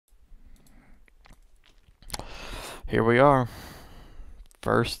Here we are.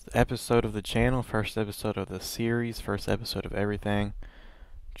 First episode of the channel, first episode of the series, first episode of everything.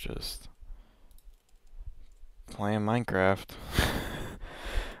 Just playing Minecraft.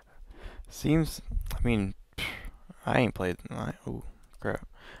 Seems, I mean, I ain't played, oh crap.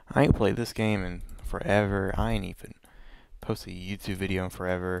 I ain't played this game in forever. I ain't even posted a YouTube video in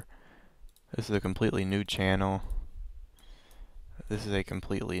forever. This is a completely new channel. This is a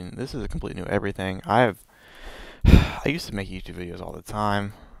completely new everything. I used to make YouTube videos all the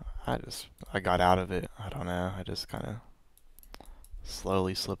time. I got out of it. I don't know. I just kind of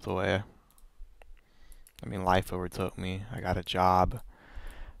slowly slipped away. I mean, life overtook me. I got a job,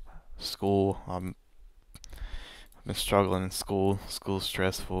 school. I've been struggling in school. School's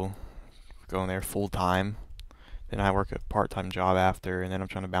stressful. Going there full time. Then I work a part-time job after, and then I'm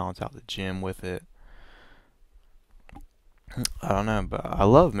trying to balance out the gym with it. I don't know, but I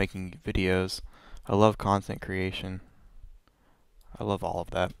love making videos. I love content creation. I love all of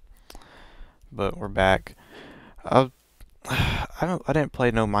that. But we're back. I I didn't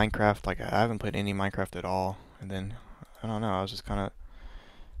play no Minecraft. Like, I haven't played any Minecraft at all. And then I don't know. I was just kind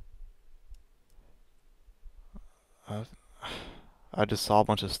of I just saw a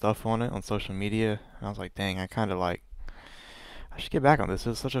bunch of stuff on it on social media, and I was like, dang, I should get back on this.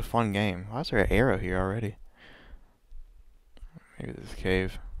 It's such a fun game. Why is there an arrow here already? Maybe this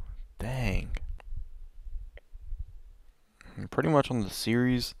cave. Dang. And pretty much on the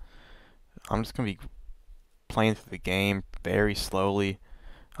series, I'm just gonna be playing through the game very slowly.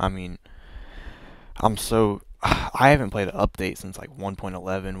 I mean, I haven't played an update since like 1.11,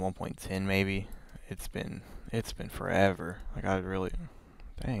 1.10 maybe. It's been forever. Like,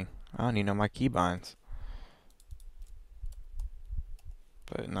 dang, I don't even know my keybinds.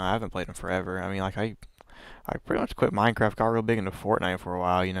 But no, I haven't played them forever. I mean, like, I pretty much quit Minecraft, got real big into Fortnite for a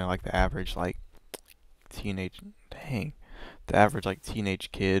while, like the average like teenage dang. The average like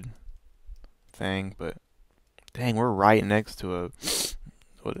teenage kid thing, but dang, we're right next to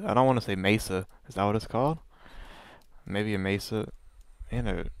I don't want to say mesa. Is that what it's called? Maybe a mesa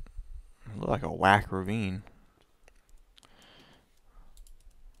and look like a whack ravine.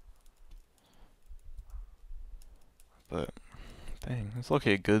 But dang, it's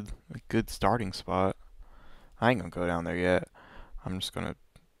looking a good starting spot. I ain't gonna go down there yet. I'm just gonna,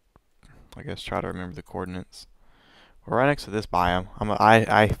 I guess, try to remember the coordinates. We're right next to this biome.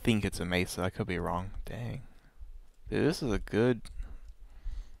 I think it's a mesa. I could be wrong. Dang, dude, this is a good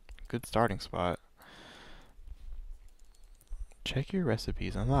starting spot. Check your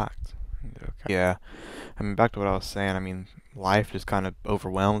recipes unlocked. Okay. Yeah, I mean, back to what I was saying. I mean, life just kind of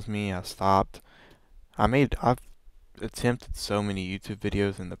overwhelms me. I stopped. I've attempted so many YouTube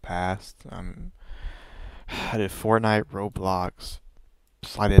videos in the past. I did Fortnite, Roblox.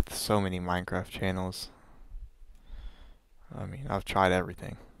 I did so many Minecraft channels. I mean, I've tried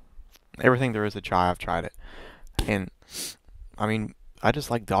everything. Everything there is to try, I've tried it. And I mean, I just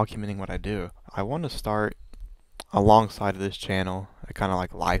like documenting what I do. I want to start alongside of this channel, a kind of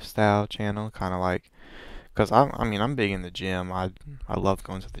like lifestyle channel, kind of like, because I'm big in the gym. I love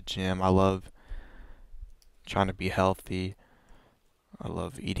going to the gym. I love trying to be healthy. I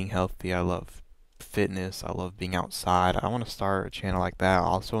love eating healthy. I love fitness. I love being outside. I want to start a channel like that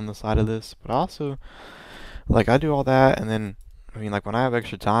also on the side of this, but also like I do all that, and then I mean, like, when I have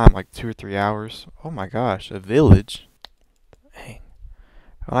extra time, like 2 or 3 hours. Oh my gosh, a village. Dang.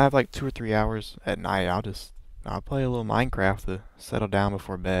 When I have like 2 or 3 hours at night, I'll play a little Minecraft to settle down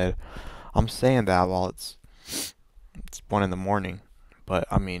before bed. I'm saying that while it's 1 in the morning, but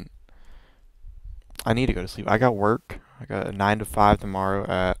I mean, I need to go to sleep. I got work. I got a 9 to 5 tomorrow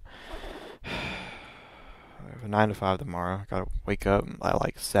at I have a 9 to 5 tomorrow. I gotta wake up at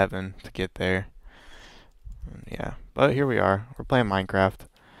like 7 to get there. And yeah, but here we are. We're playing Minecraft.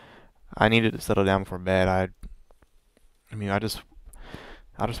 I needed to settle down before bed. I mean, I just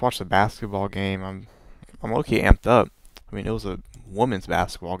watched the basketball game. I'm okay amped up. I mean, it was a women's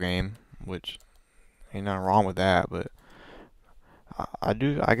basketball game, which ain't nothing wrong with that. But I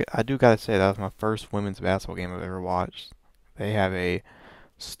do gotta say that was my first women's basketball game I've ever watched. They have a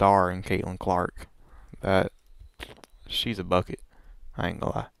star in Caitlin Clark. That she's a bucket. I ain't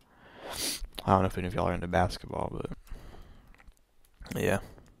gonna lie. I don't know if any of y'all are into basketball, but yeah.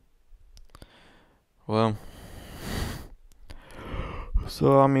 Well,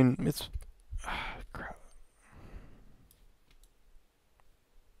 so I mean, it's crap.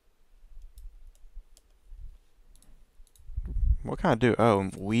 What can I do?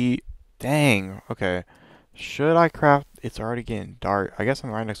 Oh, dang. Okay. Should I craft? It's already getting dark. I guess I'm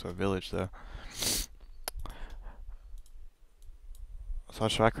right next to a village though. So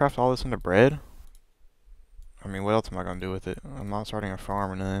should I craft all this into bread? I mean, what else am I gonna do with it? I'm not starting a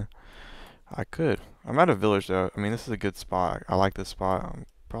farm or nothing. I could. I'm at a village though. I mean, this is a good spot. I like this spot. I'm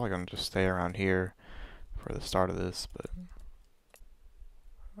probably gonna just stay around here for the start of this. But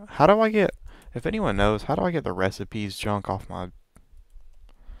how do I get? If anyone knows, how do I get the recipes junk off my?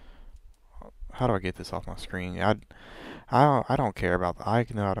 How do I get this off my screen? I don't care about that. I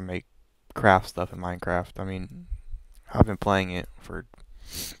know how to make craft stuff in Minecraft. I mean, I've been playing it for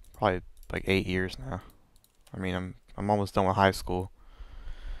probably like 8 years now. I mean, I'm almost done with high school,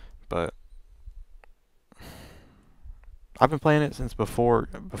 but I've been playing it since before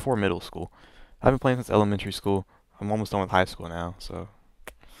middle school. I've been playing since elementary school. I'm almost done with high school now, so.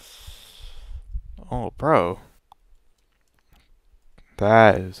 Oh, bro,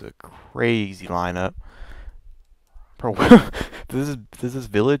 that is a crazy lineup, bro. Does this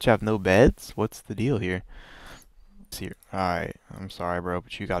village have no beds? What's the deal here? Here, all right. I'm sorry, bro,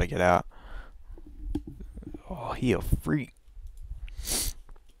 but you gotta get out. Oh, he a freak.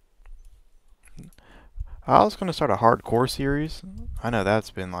 I was gonna start a hardcore series. I know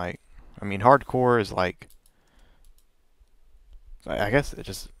that's been like, I mean, hardcore is like, I guess it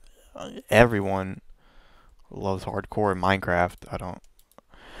just everyone loves hardcore in Minecraft.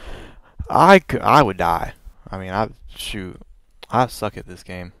 I would die. I mean, shoot, I suck at this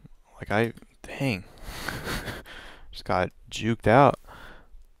game. Like dang, just got juked out.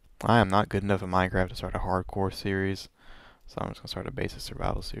 I am not good enough at Minecraft to start a hardcore series, so I'm just gonna start a basic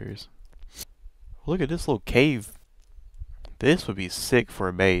survival series. Look at this little cave. This would be sick for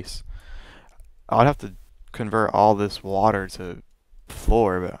a base. I'd have to convert all this water to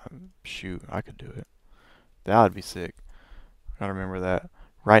floor, but shoot, I could do it. That would be sick. I remember that.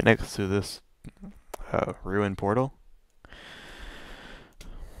 Right next to this ruined portal.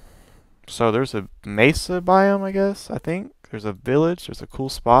 So there's a mesa biome, I guess. I think there's a village. There's a cool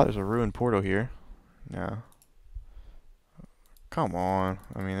spot. There's a ruined portal here. Yeah. Come on.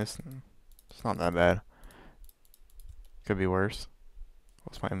 I mean, it's not that bad. Could be worse.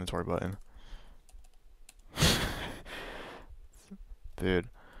 What's my inventory button? Dude,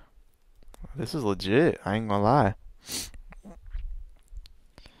 this is legit. I ain't gonna lie.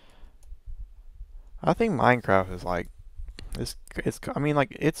 I think Minecraft is like it's I mean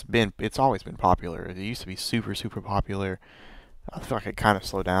like it's always been popular. It used to be super popular. I feel like it kind of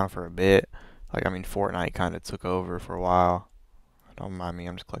slowed down for a bit. Like I mean Fortnite kind of took over for a while. Don't mind me,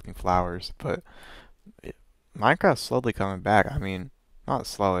 I'm just collecting flowers, but it, Minecraft's slowly coming back. I mean, not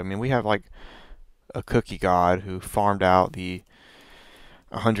slow. I mean, we have like a cookie god who farmed out the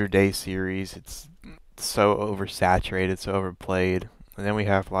 100-day series. It's so oversaturated, so overplayed. And then we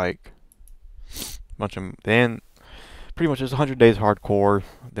have like a bunch of then pretty much just 100 days hardcore.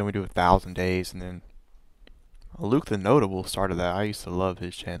 Then we do 1,000 days, and then Luke the Notable started that. I used to love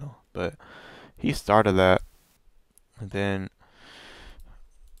his channel, but he started that, and then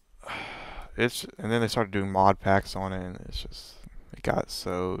and then they started doing mod packs on it, and it got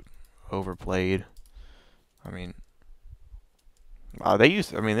so overplayed. I mean, I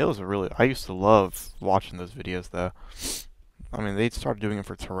mean, it was a really. I used to love watching those videos though. I mean, they started doing it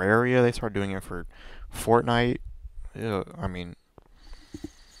for Terraria. They started doing it for Fortnite. I mean,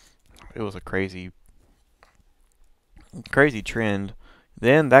 it was a crazy trend.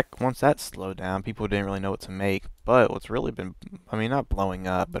 Then that once that slowed down, people didn't really know what to make. But what's really been, I mean, not blowing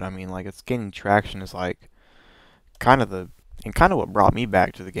up, but I mean, like it's gaining traction is like kind of kind of what brought me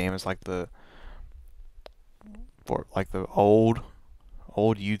back to the game is like the old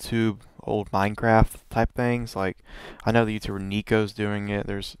YouTube, old Minecraft type things. Like I know the YouTuber Nico's doing it.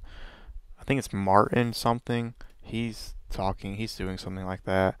 I think it's Martin something. He's doing something like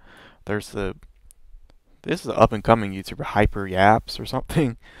that. There's this is an up and coming YouTuber Hyper Yaps or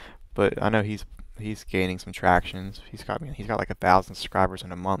something, but I know he's gaining some traction. He's got like 1,000 subscribers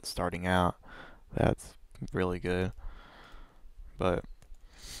in a month starting out. That's really good. But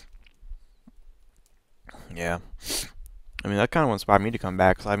yeah, I mean that kind of inspired me to come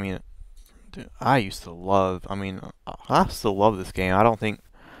back. 'Cause I mean, dude, I used to love. I mean, I still love this game. I don't think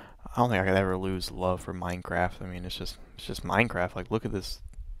I could ever lose love for Minecraft. I mean, it's just Minecraft. Like, look at this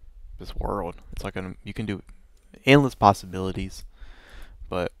world. It's like you can do endless possibilities.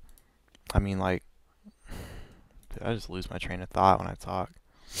 But I mean, like, dude, I just lose my train of thought when I talk.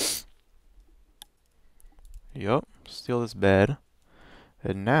 Yup, steal this bed,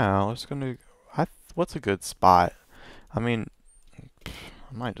 and now it's gonna. What's a good spot? I mean, I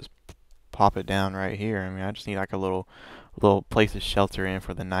might just pop it down right here. I mean, I just need like a little place to shelter in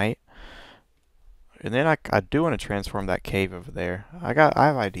for the night. And then I do want to transform that cave over there. I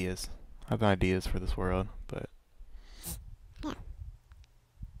have ideas. I have ideas for this world, but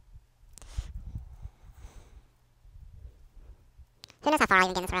Who knows how far I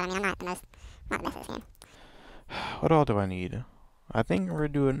even get in this world? I mean, I'm not the best at this game. What all do I need? I think we're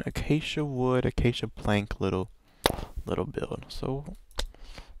doing acacia wood, acacia plank, little build. So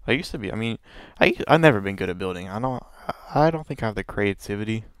I used to be. I mean, I've never been good at building. I don't think I have the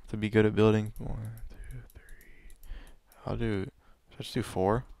creativity to be good at building. One, two, three. I'll do. Should I just do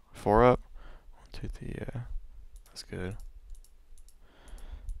four? Four up. One, two, three. Yeah, that's good.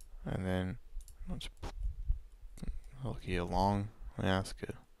 And then I'll just look you along. Yeah, that's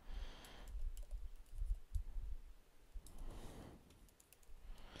good.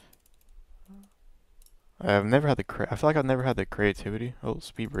 I've never had the I feel like I've never had the creativity. Oh,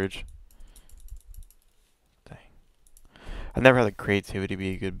 speed bridge. Dang. I've never had the creativity to be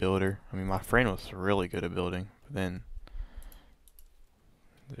a good builder. I mean, my friend was really good at building, but then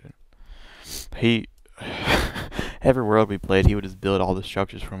dude, he every world we played, he would just build all the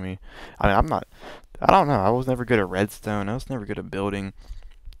structures for me. I mean, I'm not. I don't know. I was never good at redstone. I was never good at building.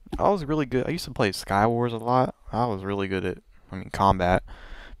 I was really good. I used to play Sky Wars a lot. I was really good at, I mean, combat,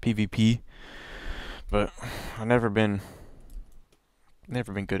 PvP, but I never been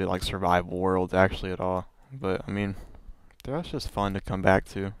good at like survival worlds actually at all. But I mean, that's just fun to come back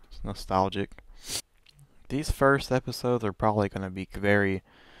to. It's nostalgic. These first episodes are probably gonna be very,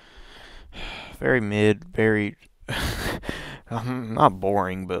 very mid, very not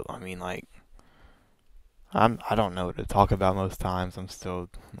boring, but I mean like I don't know what to talk about most times. I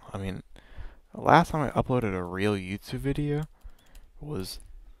mean, the last time I uploaded a real YouTube video was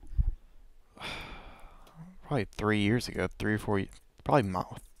probably 3 years ago, 3 or 4, probably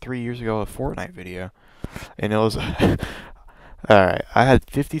 3 years ago, a Fortnite video, and it was all right. I had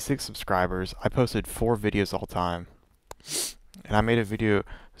 56 subscribers. I posted 4 videos all time, and I made a video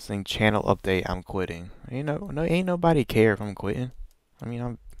saying channel update. I'm quitting. Ain't nobody care if I'm quitting. I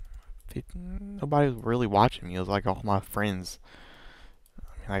mean, nobody's really watching me. It was like all my friends. I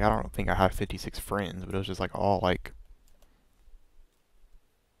mean, like I don't think I have 56 friends, but it was just like all like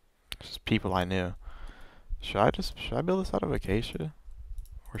just people I knew. Should I build this out of acacia,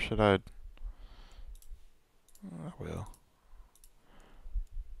 or should I? I will.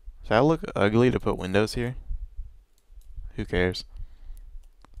 Should I look ugly to put windows here? Who cares?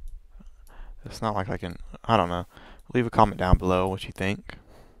 It's not like I can. I don't know. Leave a comment down below what you think.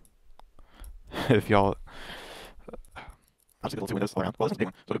 If y'all. I'm just gonna two windows all around. Well, this one's a big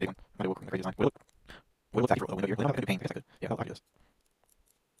one, so a big one. I'm gonna work on the crazy design. Will look tacky for a window here. I'm gonna do paint. I guess I could. Yeah, I like this.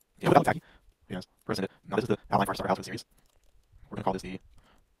 Yeah, that looks tacky. Yes. Present it. Now this is the outline for our house for the series. We're gonna call this the.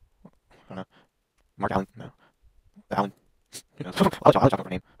 I don't know. Mark Allen. No. The Allen. Who knows? I'll talk about a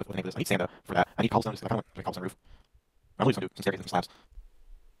name. What the name of this? I need sand for that. I need cobblestone. I kind of want a cobblestone roof. I'm really just gonna do some staircases and slabs.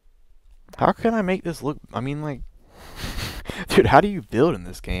 How can I make this look? I mean, like, dude, how do you build in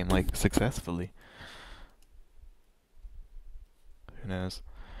this game like successfully? Who knows?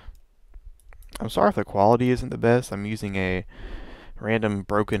 I'm sorry if the quality isn't the best. I'm using a random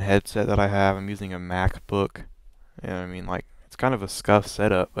broken headset that I have. I'm using a MacBook. And I mean, like, it's kind of a scuffed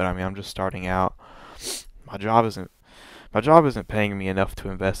setup, but I mean, I'm just starting out. My job isn't my job isn't paying me enough to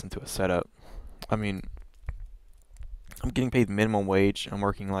invest into a setup. I mean, I'm getting paid minimum wage. I'm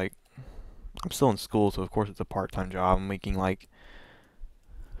still in school, so of course it's a part-time job. I'm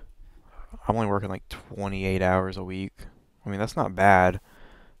only working like 28 hours a week. I mean, that's not bad,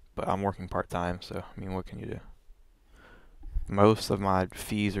 but I'm working part-time, so I mean, what can you do? Most of my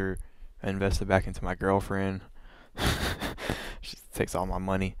fees are invested back into my girlfriend. She takes all my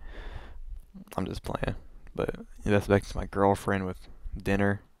money. I'm just playing, but invested back into my girlfriend with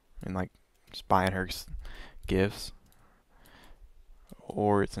dinner and like just buying her gifts,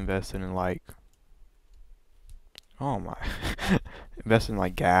 or it's invested in like, oh my, invested in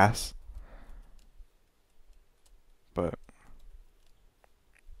like gas. But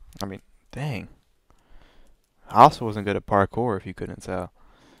I mean, dang. I also wasn't good at parkour, if you couldn't tell.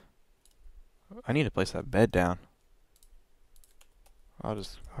 I need to place that bed down. I'll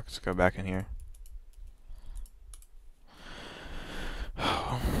just go back in here.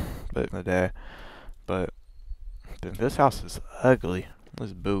 But in the day. But dude, this house is ugly. This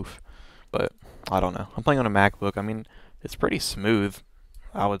is boof. But I don't know. I'm playing on a MacBook. I mean, it's pretty smooth,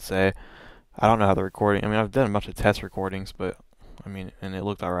 I would say. I don't know how the recording. I mean, I've done a bunch of test recordings, but I mean, and it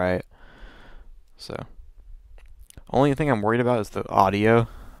looked alright. So, only thing I'm worried about is the audio.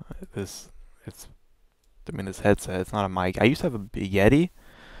 This, it's. I mean, this headset. It's not a mic. I used to have a Yeti.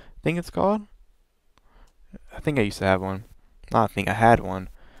 I think it's called. I think I used to have one. Not I think I had one,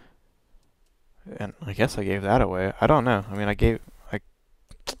 and I guess I gave that away. I don't know. I mean, I keep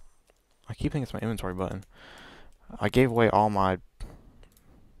thinking it's my inventory button. I gave away all my,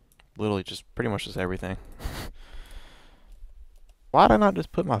 literally just pretty much just everything. Why did I not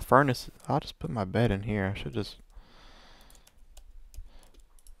just put my furnace? I'll just put my bed in here. I should just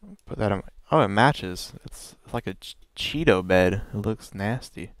put that in my, oh, it matches. It's like a Cheeto bed. It looks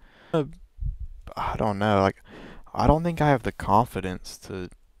nasty. I don't know. Like, I don't think I have the confidence to.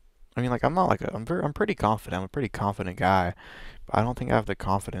 I mean, like, I'm not like a. I'm pretty confident. I'm a pretty confident guy. But I don't think I have the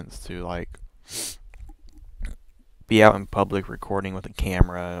confidence to like be out in public recording with a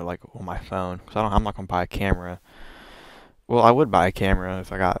camera, like on my phone. Cause I don't. I'm not gonna buy a camera. Well, I would buy a camera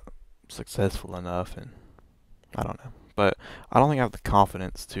if I got successful enough, and I don't know. But I don't think I have the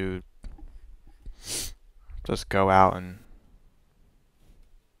confidence to just go out and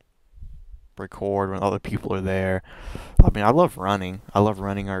record when other people are there. I mean, I love running. I love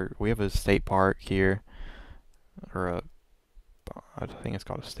running. We have a state park here, or I think it's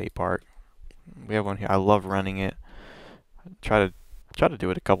called a state park. We have one here. I love running it. Try to try to do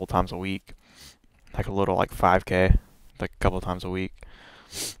it a couple times a week, like a little like 5K, like a couple times a week.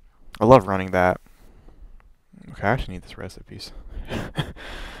 I love running that. Okay, I actually need this recipes.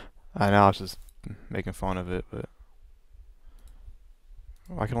 I know I was just making fun of it, but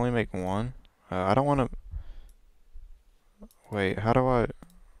I can only make one. I don't want to. Wait, how do I?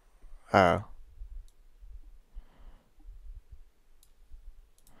 Oh,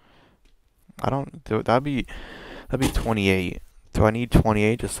 I don't. That'd be 28. Do I need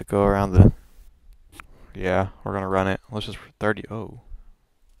 28 just to go around the? Yeah, we're gonna run it. Let's just 30. Oh,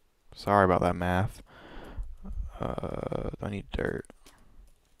 sorry about that math. I need dirt.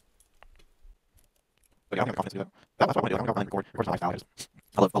 But yeah, I don't have confidence to do that. That's what I want to do. I want to go and record some lifestyle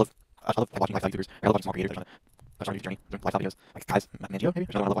videos. I love watching lifestyle YouTubers. I love watching small creators trying to start a journey, doing lifestyle videos. Like guys, Mangio maybe.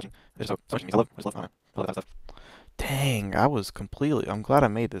 There's another one I love watching. There's so much music. I love that stuff. Dang, I was completely. I'm glad I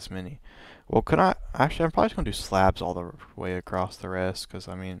made this many. Well, could I actually? I'm probably just gonna do slabs all the way across the rest, because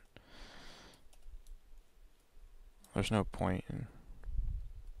I mean, there's no point in.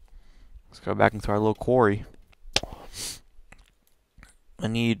 Let's go back into our little quarry. I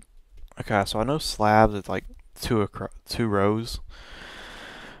need. Okay, so I know slabs. It's like two rows.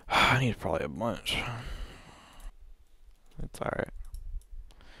 I need probably a bunch. It's alright.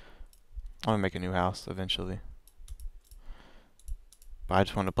 I'm gonna make a new house eventually. But I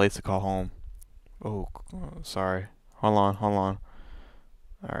just want a place to call home. Oh, sorry. Hold on.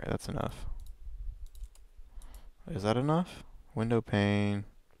 Alright, that's enough. Is that enough? Window pane.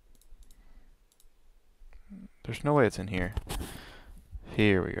 There's no way it's in here.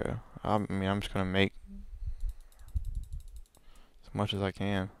 Here we go. I mean, I'm just gonna make as much as I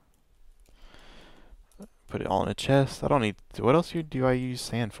can. Put it all in a chest. I don't need. What else do I use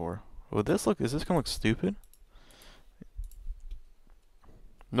sand for? Will this look? Is this gonna look stupid?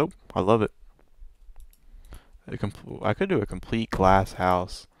 Nope. I love it. I could do a complete glass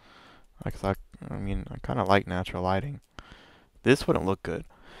house. I mean, I kind of like natural lighting. This wouldn't look good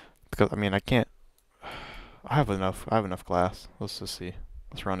because I mean, I can't. I have enough. I have enough glass. Let's just see.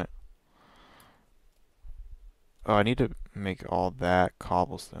 Let's run it. Oh, I need to make all that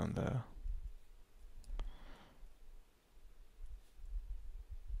cobblestone though.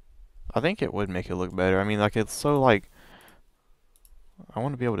 I think it would make it look better. I mean, like it's so like I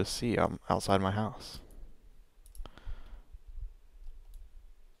want to be able to see outside my house.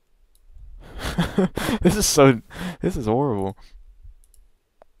 This is so. This is horrible,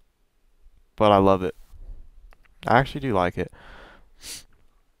 but I love it. I actually do like it.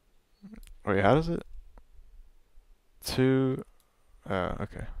 Wait, how does it? Two.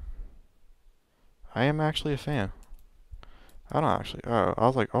 Okay. I am actually a fan. I don't actually. Oh, I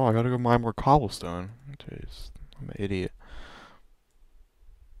was like, oh, I gotta go mine more cobblestone. Jeez, I'm an idiot.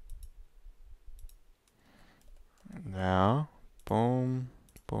 Now, boom,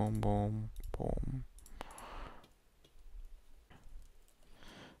 boom, boom, boom.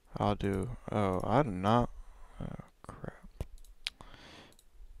 I'll do. Oh, I do not. Oh, crap.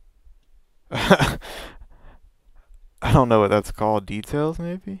 I don't know what that's called. Details,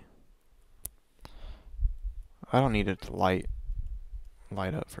 maybe? I don't need it to light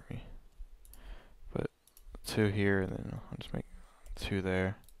up for me. But two here, and then I'll just make two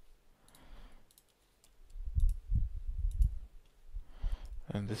there.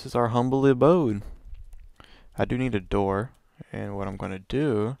 And this is our humble abode. I do need a door, and what I'm going to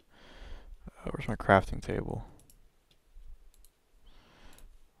do. Where's my crafting table?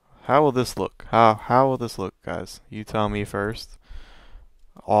 How will this look? How will this look, guys? You tell me first.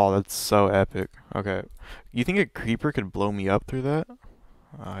 Oh, that's so epic. Okay. You think a creeper could blow me up through that?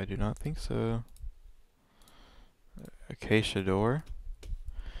 I do not think so. Acacia door.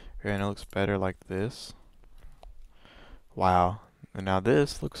 And it looks better like this. Wow. And now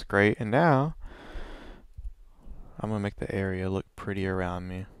this looks great. And now I'm gonna make the area look pretty around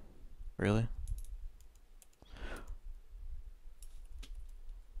me. Really?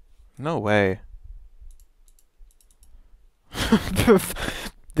 No way.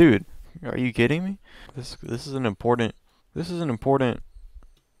 Dude, are you kidding me? This is an important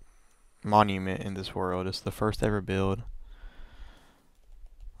monument in this world. It's the first ever build.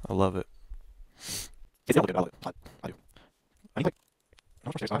 I love it. It's not good. I do. I need like how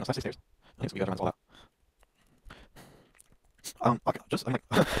much more stairs? I have no stairs. I think we gotta run all out. Okay, I'm like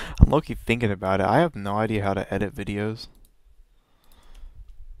I'm low-key thinking about it. I have no idea how to edit videos.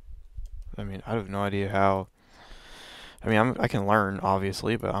 I mean, I have no idea how. I mean, I can learn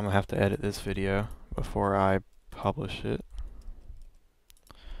obviously, but I'm gonna have to edit this video before I publish it,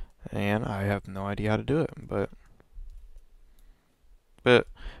 and I have no idea how to do it. But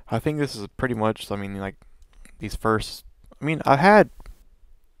I think this is pretty much. I mean, like these first. I mean, what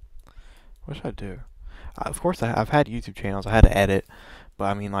should I do? Of course, I've had YouTube channels. I had to edit, but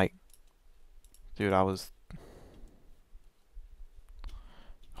I mean, like, dude, I was.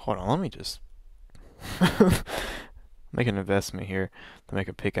 Hold on, let me just make an investment here to make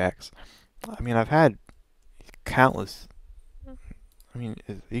a pickaxe. I mean, I've had countless. I mean,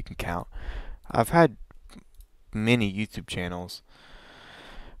 you can count. I've had many YouTube channels,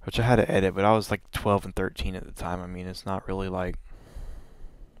 which I had to edit, but I was like 12 and 13 at the time. I mean, it's not really like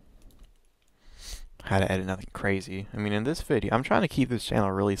I had to edit nothing crazy. I mean, in this video, I'm trying to keep this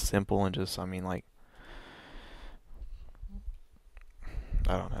channel really simple and just, I mean, like,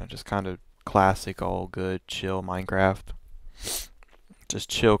 I don't know, just kind of classic, all good, chill Minecraft. Just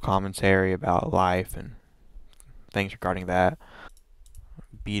chill commentary about life and things regarding that.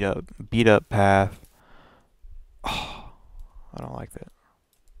 Beat up path. Oh, I don't like that.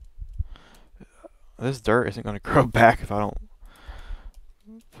 This dirt isn't going to grow back if I don't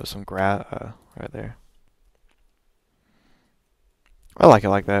put some grass right there. I like it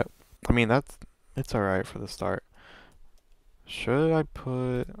like that. I mean, it's alright for the start. Should I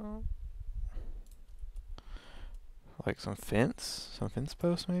put like some fence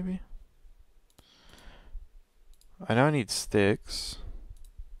posts maybe? I know I need sticks.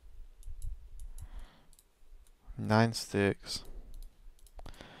 9 sticks.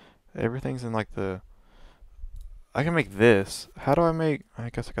 Everything's in like the. I can make this. How do I make? I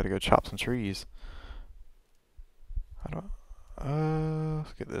guess I gotta go chop some trees. How do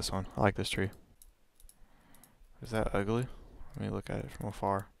let's get this one. I like this tree. Is that ugly? Let me look at it from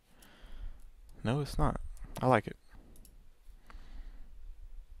afar. No, it's not. I like it.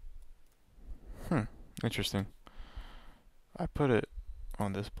 Interesting. I put it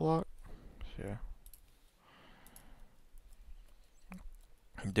on this block. Yeah.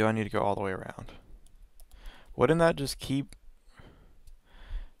 Do I need to go all the way around? Wouldn't that just keep...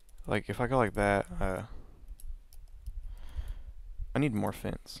 Like, if I go like that, I need more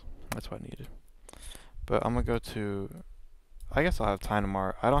fence. That's what I needed. But I'm gonna go to... I guess I'll have time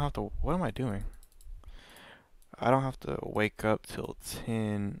tomorrow. I don't have to... What am I doing? I don't have to wake up till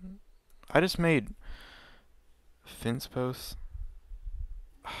 10. I just made fence posts.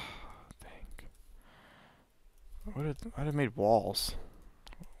 Dang. I just made walls.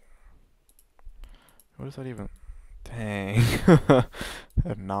 What is that even? Dang. I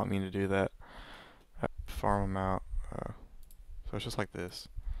did not mean to do that. Farm them out. So it's just like this.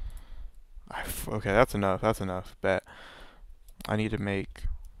 Okay, that's enough. That's enough. Bet. I need to make.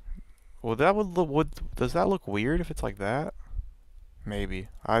 Well, that does that look weird if it's like that? Maybe.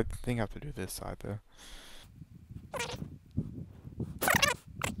 I think I have to do this side though.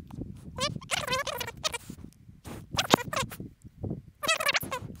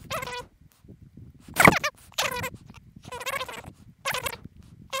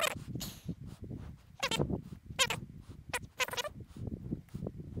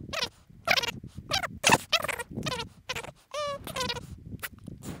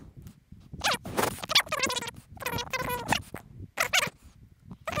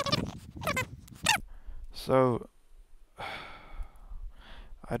 So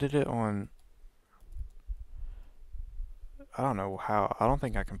I did it on. I don't know how. I don't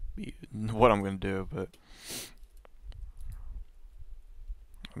think I can be what I'm gonna do, but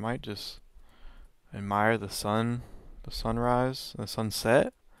I might just admire the sun, the sunrise, the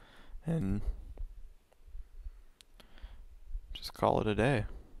sunset, and just call it a day.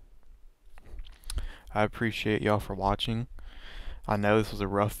 I appreciate y'all for watching. I know this was a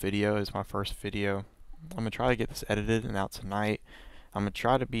rough video. It's my first video. I'm gonna try to get this edited and out tonight. I'm gonna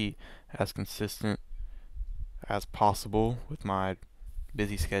try to be as consistent as possible with my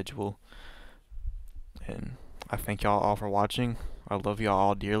busy schedule. And I thank y'all all for watching. I love y'all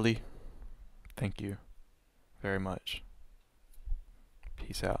all dearly. Thank you very much.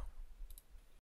 Peace out.